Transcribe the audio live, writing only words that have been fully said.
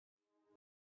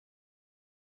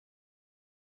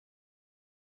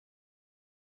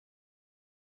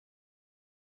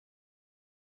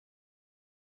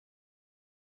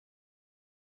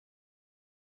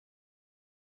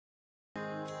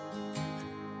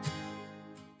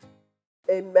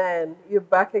Amen. You're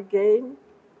back again,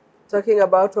 talking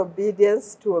about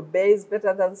obedience. To obey is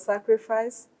better than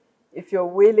sacrifice. If you're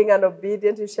willing and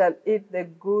obedient, you shall eat the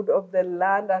good of the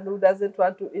land. And who doesn't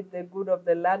want to eat the good of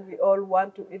the land? We all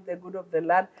want to eat the good of the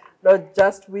land, not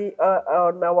just we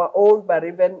on our own, but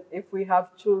even if we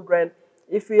have children,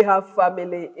 if we have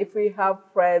family, if we have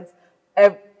friends,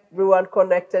 everyone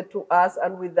connected to us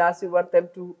and with us, we want them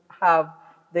to have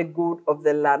the good of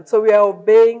the land. So we are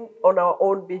obeying on our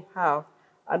own behalf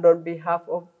and on behalf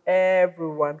of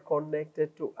everyone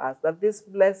connected to us, that these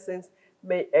blessings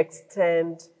may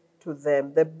extend to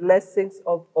them, the blessings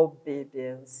of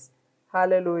obedience.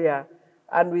 Hallelujah.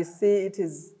 And we see it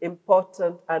is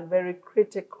important and very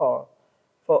critical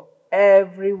for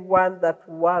everyone that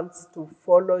wants to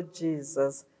follow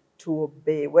Jesus to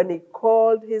obey. When he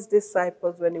called his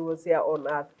disciples when he was here on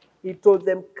earth, he told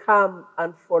them, "Come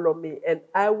and follow me, and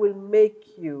I will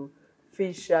make you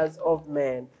fishers of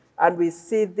men." And we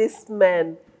see these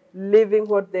men living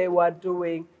what they were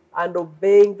doing and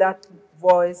obeying that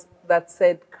voice that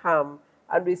said, "Come."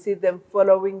 And we see them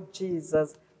following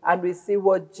Jesus, and we see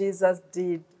what Jesus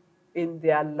did in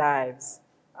their lives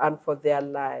and for their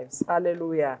lives.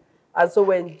 Hallelujah. And so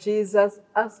when Jesus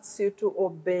asks you to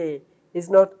obey,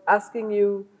 he's not asking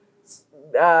you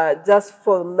just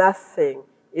for nothing.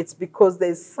 It's because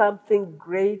there's something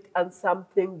great and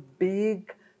something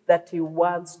big that he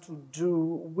wants to do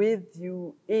with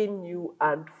you, in you,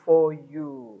 and for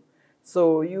you.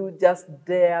 So you just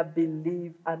dare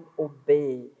believe and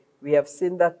obey. We have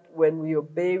seen that when we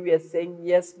obey, we are saying,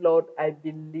 "Yes, Lord, I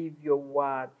believe your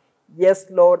word. Yes,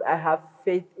 Lord, I have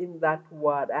faith in that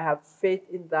word. I have faith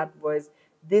in that voice."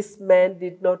 This man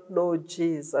did not know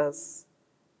Jesus,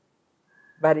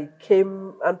 but he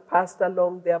came and passed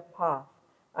along their path,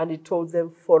 and he told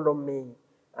them, "Follow me."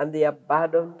 And they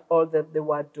abandoned all that they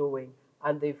were doing,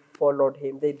 and they followed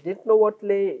him. They didn't know what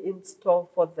lay in store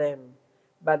for them,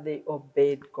 but they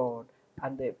obeyed God.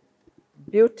 And the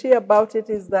beauty about it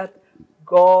is that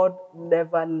God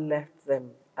never left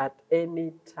them at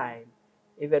any time.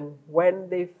 Even when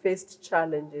they faced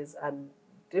challenges and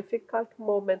difficult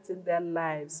moments in their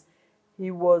lives, he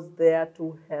was there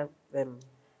to help them.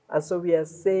 And so we are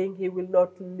saying he will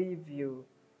not leave you.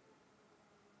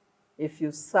 If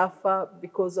you suffer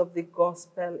because of the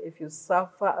gospel, if you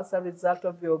suffer as a result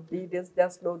of your obedience,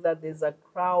 just know that there's a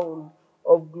crown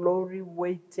of glory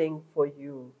waiting for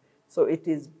you. So it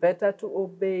is better to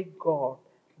obey God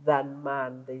than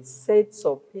man. They said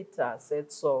so. Peter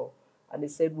said so. And he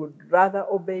said, would rather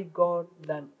obey God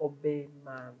than obey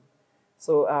man.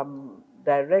 So I'm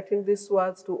directing these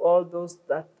words to all those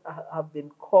that have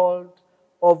been called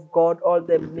of God, all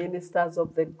the ministers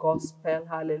of the gospel.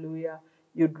 Hallelujah.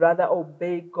 You'd rather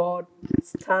obey God,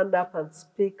 stand up and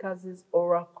speak as his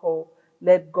oracle.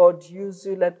 Let God use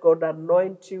you. Let God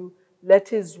anoint you. Let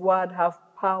his word have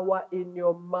power in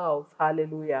your mouth.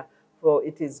 Hallelujah. For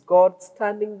it is God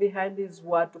standing behind his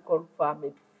word to confirm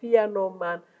it. Fear no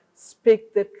man.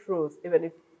 Speak the truth, even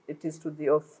if it is to the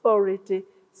authority.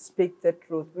 Speak the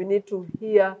truth. We need to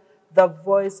hear the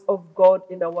voice of God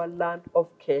in our land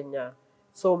of Kenya.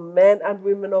 So men and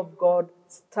women of God,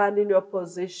 stand in your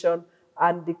position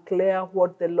and declare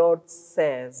what the Lord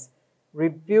says.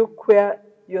 Rebuke where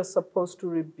you're supposed to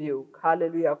rebuke.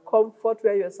 Hallelujah. Comfort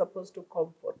where you're supposed to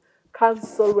comfort.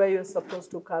 Counsel where you're supposed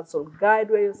to counsel.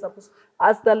 Guide where you're supposed to.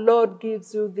 As the Lord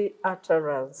gives you the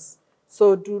utterance.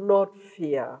 So do not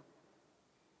fear.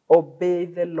 Obey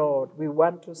the Lord. We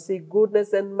want to see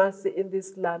goodness and mercy in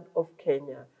this land of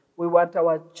Kenya. We want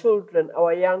our children,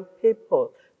 our young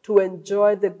people, to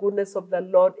enjoy the goodness of the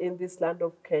Lord in this land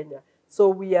of Kenya. So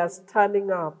we are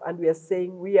standing up and we are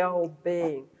saying we are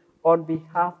obeying on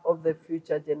behalf of the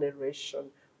future generation.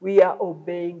 We are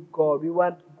obeying God. We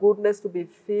want goodness to be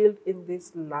filled in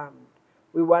this land.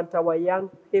 We want our young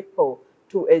people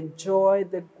to enjoy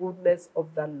the goodness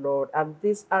of the Lord. And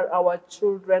these are our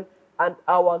children and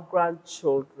our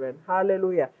grandchildren.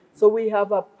 Hallelujah. So we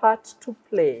have a part to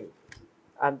play.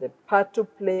 And the part to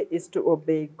play is to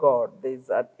obey God. There's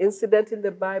an incident in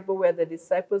the Bible where the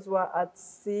disciples were at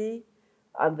sea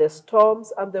and the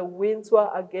storms and the winds were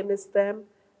against them.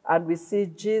 And we see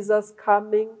Jesus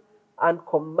coming and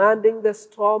commanding the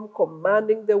storm,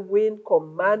 commanding the wind,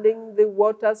 commanding the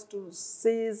waters to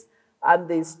cease. And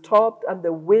they stopped, and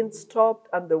the wind stopped,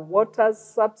 and the waters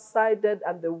subsided,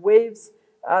 and the waves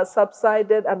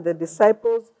subsided, and the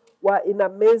disciples were in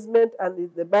amazement. And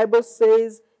the Bible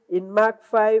says in Mark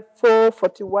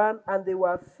 5:41, and they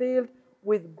were filled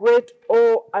with great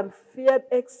awe and feared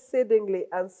exceedingly,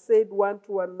 and said one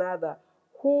to another,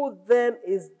 "Who then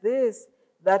is this,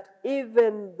 that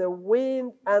even the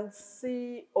wind and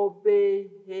sea obey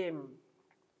him?"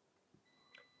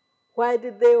 Why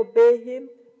did they obey him?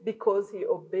 Because he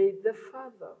obeyed the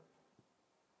Father.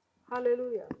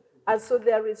 Hallelujah. And so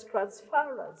there is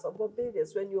transference of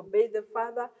obedience. When you obey the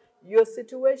Father, your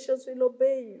situations will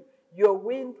obey you. Your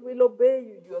wind will obey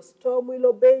you. Your storm will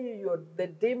obey you. The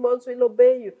demons will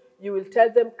obey you. You will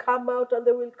tell them, come out, and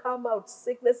they will come out.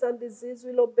 Sickness and disease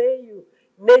will obey you.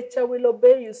 Nature will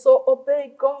obey you. So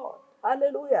obey God.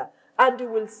 Hallelujah. And you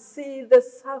will see the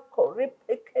circle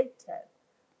replicated.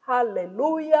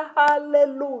 Hallelujah,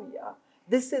 hallelujah.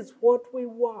 This is what we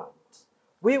want.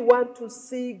 We want to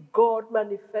see God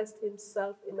manifest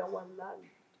himself in our land.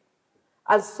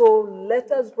 And so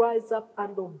let us rise up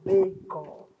and obey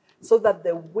God so that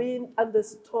the wind and the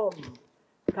storm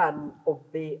can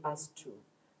obey us too.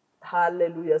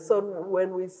 Hallelujah. So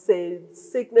when we say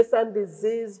sickness and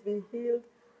disease be healed,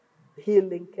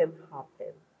 healing can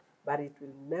happen. But it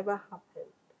will never happen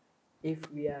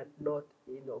if we are not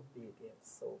in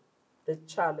obedience. So the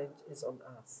challenge is on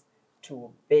us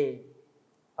to obey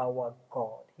our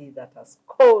God, he that has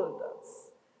called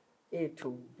us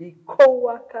to be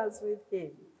co-workers with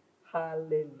him.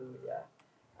 Hallelujah.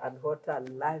 And what a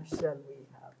life shall we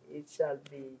have? It shall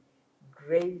be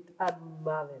great and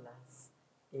marvelous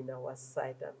in our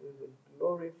sight, and we will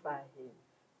glorify him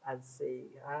and say,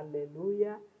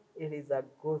 hallelujah, it is a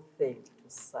good thing to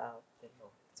serve the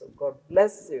Lord. So God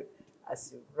bless you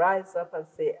as you rise up and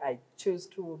say, I choose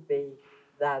to obey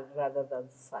that rather than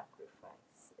sacrifice.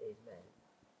 Amen.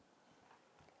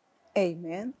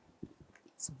 Amen.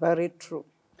 It's very true.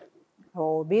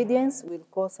 Our obedience will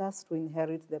cause us to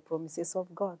inherit the promises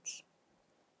of God.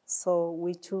 So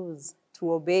we choose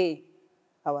to obey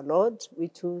our Lord. We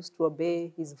choose to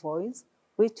obey his voice.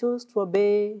 We choose to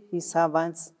obey his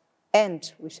servants,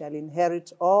 and we shall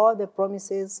inherit all the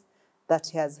promises that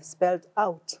he has spelled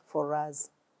out for us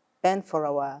and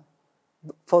for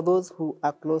those who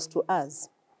are close to us.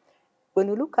 When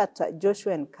we look at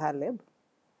Joshua and Caleb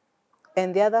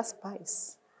and the other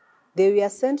spies, they were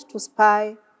sent to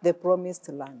spy the promised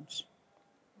land.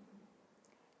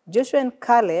 Joshua and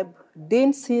Caleb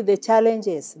didn't see the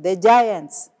challenges, the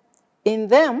giants. In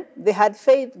them, they had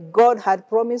faith. God had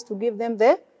promised to give them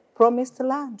the promised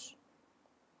land.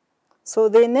 So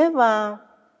they never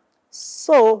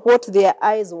saw what their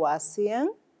eyes were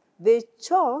seeing. They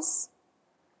chose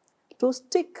to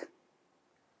stick,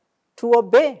 to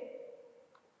obey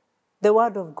the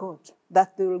word of God,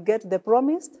 that they will get the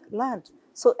promised land.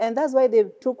 So, and that's why they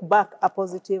took back a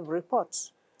positive report,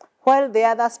 while the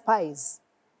other spies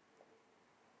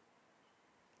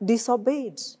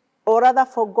disobeyed, or rather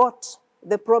forgot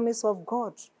the promise of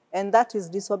God, and that is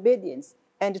disobedience,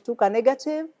 and took a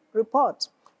negative report.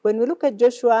 When we look at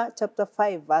Joshua chapter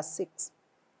 5, verse 6,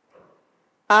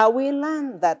 we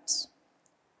learn that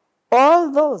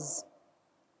all those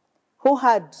who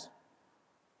had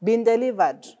been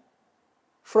delivered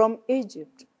from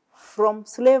Egypt, from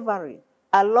slavery,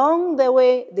 along the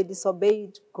way they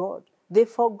disobeyed God. They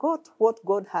forgot what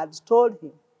God had told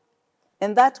him,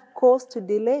 and that caused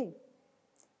delay.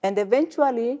 And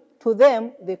eventually, to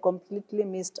them, they completely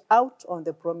missed out on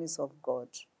the promise of God.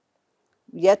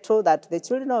 We are told that the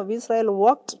children of Israel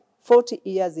walked 40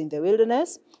 years in the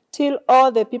wilderness, till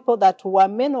all the people that were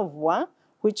men of war,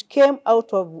 which came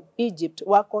out of Egypt,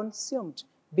 were consumed,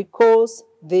 because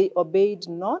they obeyed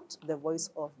not the voice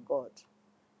of God.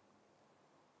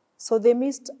 So they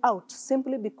missed out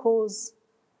simply because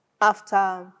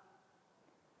after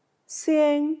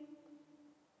seeing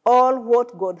all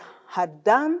what God had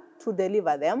done to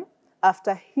deliver them,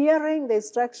 after hearing the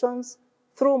instructions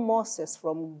through Moses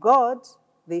from God,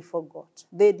 they forgot.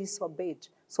 They disobeyed.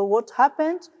 So what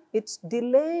happened? It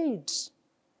delayed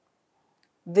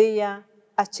their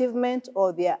achievement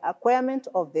or their acquirement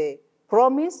of the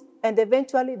promise, and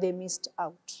eventually they missed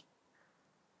out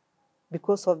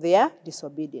because of their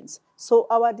disobedience. So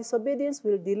our disobedience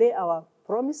will delay our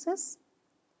promises.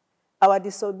 Our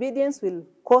disobedience will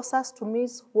cause us to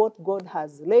miss what God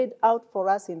has laid out for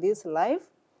us in this life.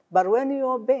 But when we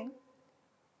obey,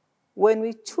 when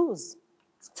we choose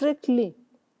strictly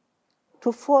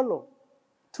to follow,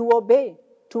 to obey,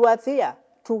 to adhere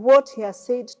to what he has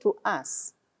said to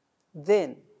us,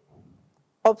 then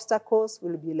obstacles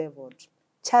will be leveled.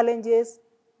 Challenges,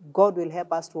 God will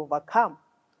help us to overcome.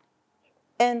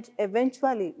 And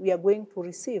eventually, we are going to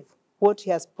receive what he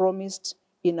has promised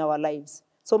in our lives.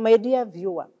 So my dear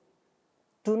viewer,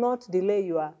 do not delay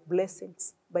your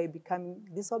blessings by becoming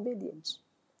disobedient.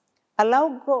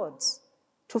 Allow God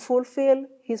to fulfill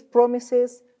his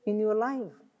promises in your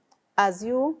life. As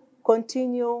you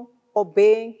continue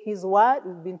obeying his word,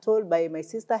 we've been told by my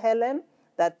sister Helen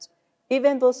that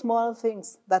even those small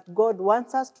things that God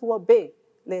wants us to obey,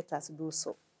 let us do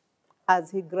so.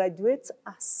 as he graduates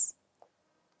us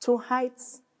to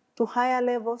heights, to higher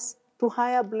levels, to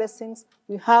higher blessings,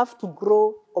 we have to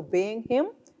grow obeying him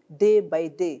day by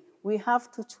day. We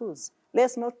have to choose.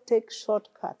 Let's not take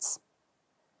shortcuts.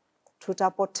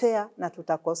 Tutapotea na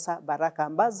tutakosa baraka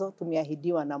ambazo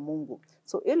tumeahidiwa na Mungu.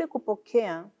 So ili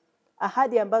kupokea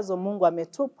ahadi ambazo Mungu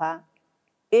ametupa,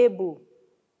 ebu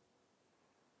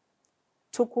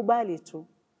tukubali tu.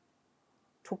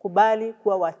 Tukubali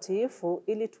kuwa watiifu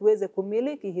ili tuweze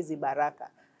kumiliki hizi baraka.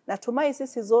 Natumai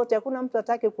sisi zote hakuna mtu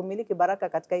atake kumiliki baraka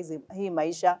katika hii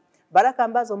maisha. Baraka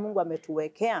ambazo Mungu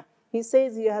ametuwekea. He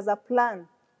says he has a plan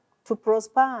to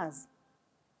prosper us.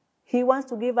 He wants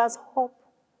to give us hope.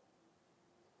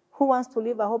 Who wants to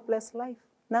live a hopeless life?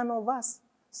 None of us.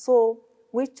 So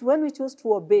when we choose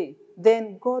to obey,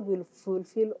 then God will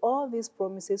fulfill all these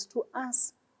promises to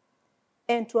us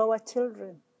and to our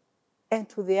children and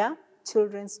to their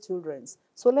children's children.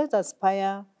 So let us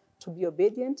aspire to be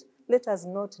obedient. Let us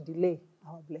not delay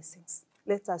our blessings.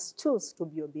 Let us choose to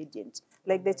be obedient.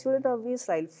 Like the children of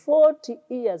Israel, 40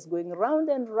 years going round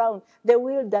and round the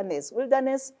wilderness.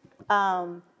 Wilderness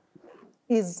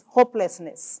is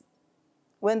hopelessness.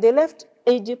 When they left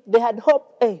Egypt, they had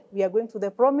hope, hey, we are going to the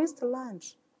promised land.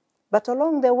 But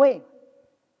along the way,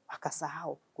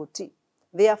 wakasahau kutii.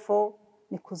 Therefore,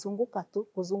 ni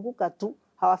kuzunguka tu,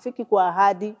 hawafiki kwa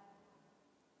ahadi.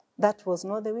 That was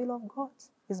not the will of God.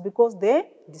 It's because they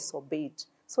disobeyed.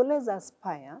 So let's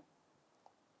aspire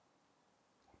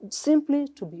simply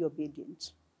to be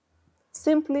obedient.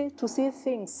 Simply to see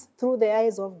things through the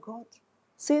eyes of God.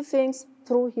 See things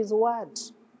through his word.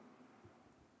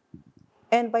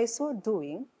 And by so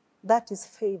doing, that is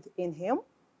faith in him,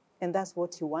 and that's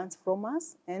what he wants from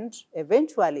us, and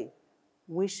eventually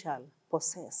we shall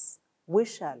possess, we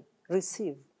shall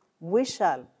receive, we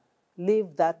shall live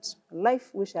that life.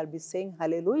 We shall be saying,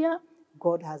 hallelujah,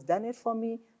 God has done it for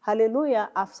me. Hallelujah,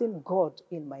 I've seen God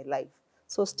in my life.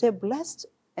 So stay blessed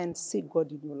and see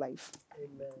God in your life.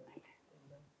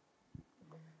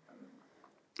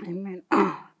 Amen.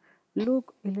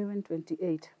 Luke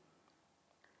 11:28.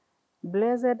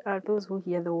 Blessed are those who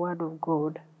hear the word of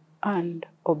God and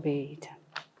obey it.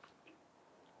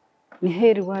 Ni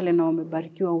heri wale na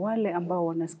wamebarikiwa wale ambao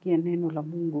wanasikia neno la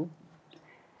Mungu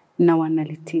na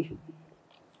wanalitii.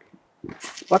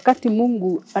 Wakati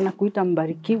Mungu anakuita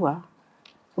mbarikiwa,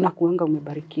 unakuanga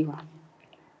umebarikiwa.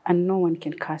 And no one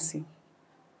can curse you.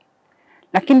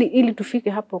 Lakini ili tufike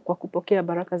hapo kwa kupokea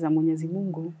baraka za Mwenyezi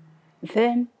Mungu,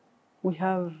 then we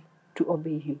have to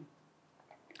obey him.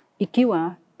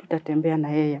 Ikiwa tutatembea na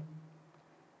yeye.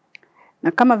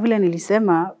 Na kama vile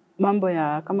nilisema mambo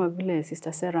ya kama vile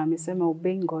Sister Sarah amesema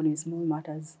obeying God in small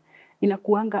matters,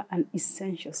 inakuanga an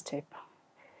essential step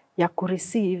ya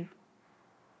kureceive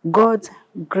God's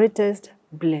greatest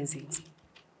blessings.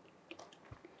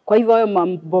 Kwa hivyo hayo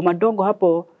mambo madogo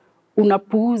hapo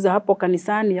unapuuza hapo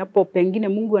kanisani, hapo pengine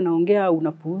Mungu anaongea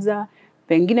unapuuza,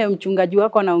 pengine mchungaji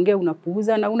wako anaongea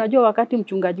unapuuza, na unajua wakati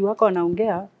mchungaji wako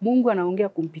anaongea, Mungu anaongea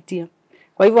kumpitia.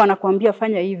 Kwa hivyo anakuambia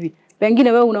fanya hivi.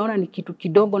 Pengine wewe unaona ni kitu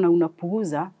kidogo na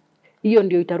unapuuza, hiyo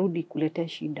ndio itarudi kuletea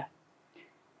shida.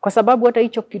 Kwa sababu hata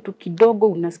hicho kitu kidogo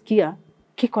unasikia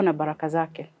kiko na baraka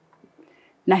zake.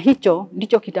 Na hicho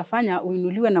ndicho kitafanya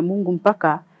uinuliwe na Mungu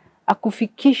mpaka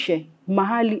akufikishe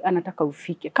mahali anataka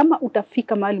ufike. Kama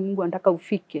utafika mahali Mungu anataka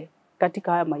ufike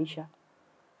katika haya maisha,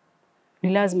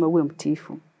 ni lazima uwe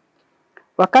mtiifu.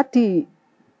 Wakati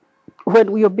when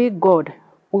we obey God,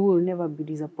 we will never be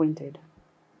disappointed.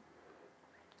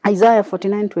 Isaiah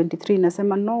 49:23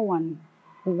 inasema no one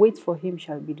who waits for him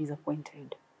shall be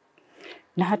disappointed.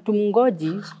 Na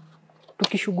hatumngoji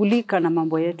tukishughulika na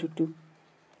mambo yetu tu.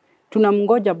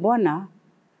 Tunamngoja Bwana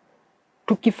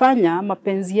tukifanya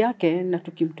mapenzi yake na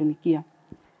tukimtumikia.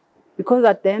 Because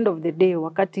at the end of the day,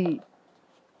 wakati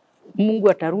Mungu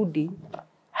atarudi,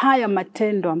 haya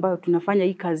matendo ambayo tunafanya,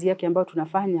 hii kazi yake ambayo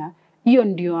tunafanya, hiyo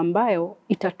ndio ambayo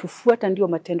itatufuata, ndio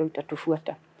matendo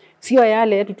itatufuata. Sio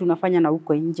yale yetu tunafanya na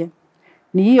huko nje.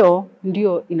 Ni hiyo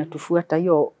ndio inatufuata,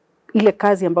 hiyo ile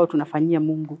kazi ambayo tunafanyia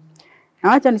Mungu.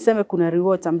 Na acha niseme kuna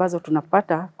rewards ambazo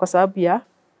tunapata kwa sababu ya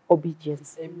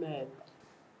obedience. Amen.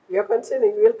 We are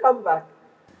continuing. We'll come back.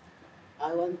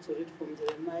 I want to read from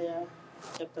Jeremiah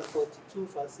chapter 42,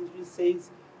 verse 3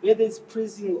 says, whether it's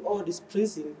pleasing or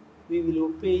displeasing, we will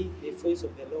obey the voice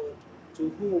of the Lord,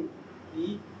 to whom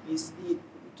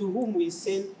we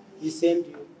send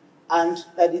you, and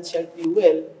that it shall be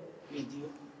well with you.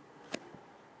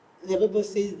 The Bible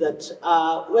says that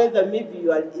whether maybe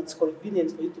it's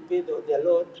convenient for you to obey the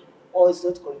Lord, or it's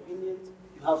not convenient,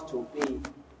 you have to obey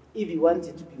if you want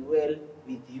it to be well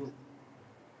with you.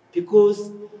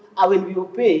 Because when we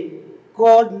obey,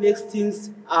 God makes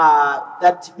things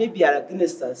that maybe are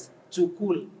against us to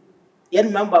cool. Yaani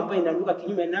mambo ambayo inanuka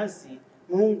kinyume nasi,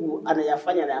 Mungu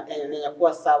anayafanya na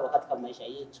yanakuwa sawa katika maisha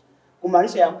yetu.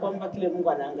 Kumaanisha ya kwamba kile Mungu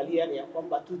anaangalia ni ya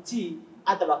kwamba tutii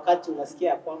hata wakati unasikia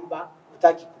ya kwamba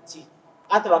hutaki kutii.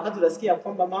 Hata wakati unasikia ya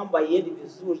kwamba mambo haiendi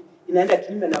vizuri, inaenda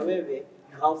kinyume na wewe,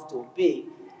 you have to obey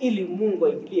ili Mungu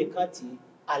aingilie kati,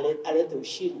 alete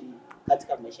ushindi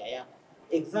katika maisha yako.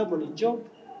 Example ni Job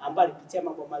ambaye alipitia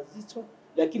mambo mazito,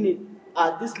 lakini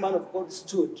this man of God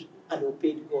stood and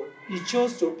obeyed God. He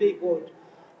chose to obey God.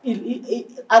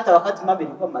 Hata wakati mambo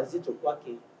ilikuwa mazito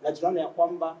kwake, na tunaona ya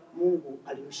kwamba Mungu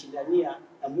alimshindania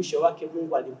na mwisho wake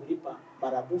Mungu alimlipa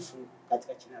maradufu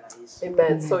katika jina la Yesu.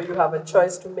 Amen. So you have a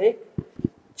choice to make.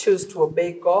 Choose to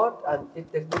obey God and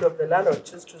eat the good of the land, or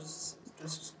choose to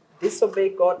disobey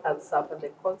God and suffer the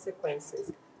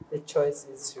consequences. The choice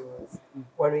is yours.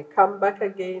 When we come back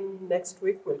again next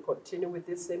week, we'll continue with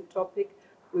this same topic.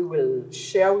 We will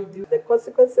share with you the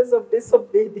consequences of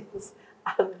disobedience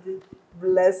and the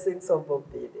blessings of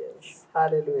obedience.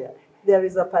 Hallelujah. There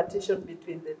is a partition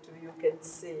between the two. You can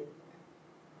see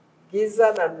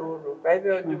giza na nuru. Kwa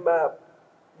hivyo juma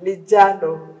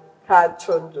lijano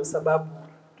kachonjo, sababu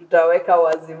tutaweka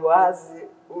waziwazi.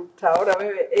 Utaona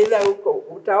wewe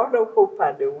utaona uko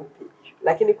upande upi.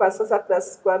 Lakini kwa sasa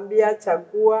tunakwambia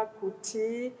chagua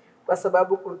kutii, kwa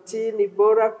sababu kutii ni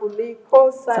bora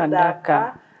kuliko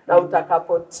sadaka. Na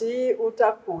utakapotii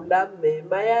utakula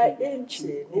mema ya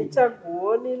nchi. Ni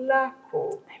chaguoni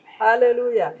lako.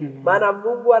 Haleluya. Maana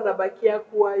Mungu anabakia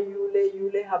kuwa yule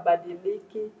yule,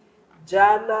 habadiliki,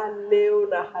 jana, leo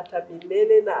na hata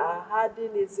milele, na ahadi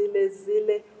ni zile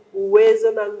zile,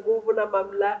 uwezo na nguvu na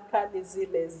mamlaka ni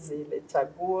zile zile.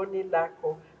 Chaguoni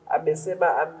lako.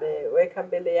 Amesema ameweka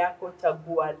mbele yako,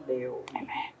 chagua leo.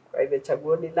 Kwa hivyo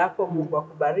chaguoni lako. Mungu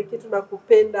akubariki,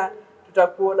 tunakupenda.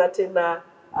 Tutakuona tena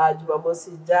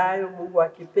Jumamosi ijayo, Mungu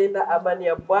akipenda. Amani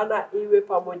ya Bwana iwe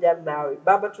pamoja nawe.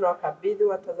 Baba, tunawakabidhi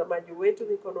watazamaji wetu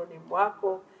mikononi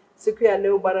mwako. Siku ya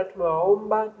leo Bwana,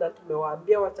 tumewaomba na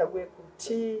tumewaambia wachague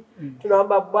kutii.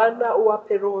 Tunaomba Bwana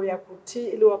uwape roho ya kutii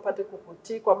ili wapate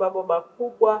kukutii kwa mambo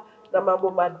makubwa na mambo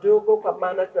madogo, kwa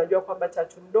maana tunajua kwamba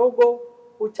chachu ndogo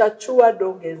uchachua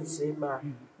donge nzima.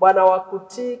 Bwana,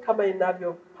 wakutii kama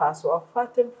inavyopaswa.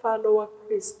 Wafuate mfano wa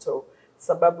Kristo,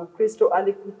 sababu Kristo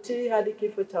alikutii hadi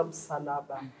kifo cha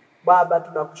msalaba. Baba,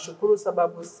 tunakushukuru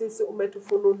sababu sisi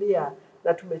umetufunulia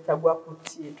na tumechagua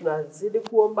kutii. Tunazidi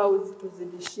kuomba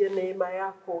uzituzidishie neema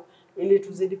yako ili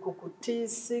tuzidi kukutii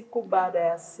siku baada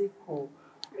ya siku,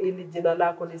 ili jina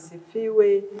lako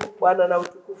lisifiwe. Bwana, na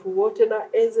utukufu wote na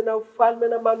enzi na ufalme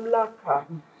na mamlaka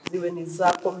ziwe ni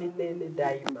zako milele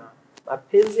daima.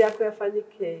 Mapenzi yako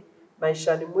yafanyike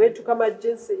maishani mwetu kama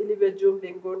jinsi ilivyo juu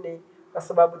mbinguni, kwa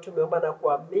sababu tumeomba na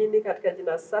kuamini katika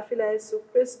jina safi la Yesu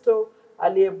Kristo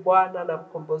aliye Bwana na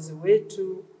mkombozi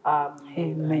wetu.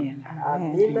 Amen.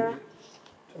 Amina.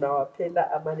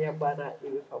 Tunawapenda. Amani ya Bwana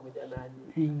iwe pamoja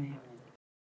nanyi. Amen.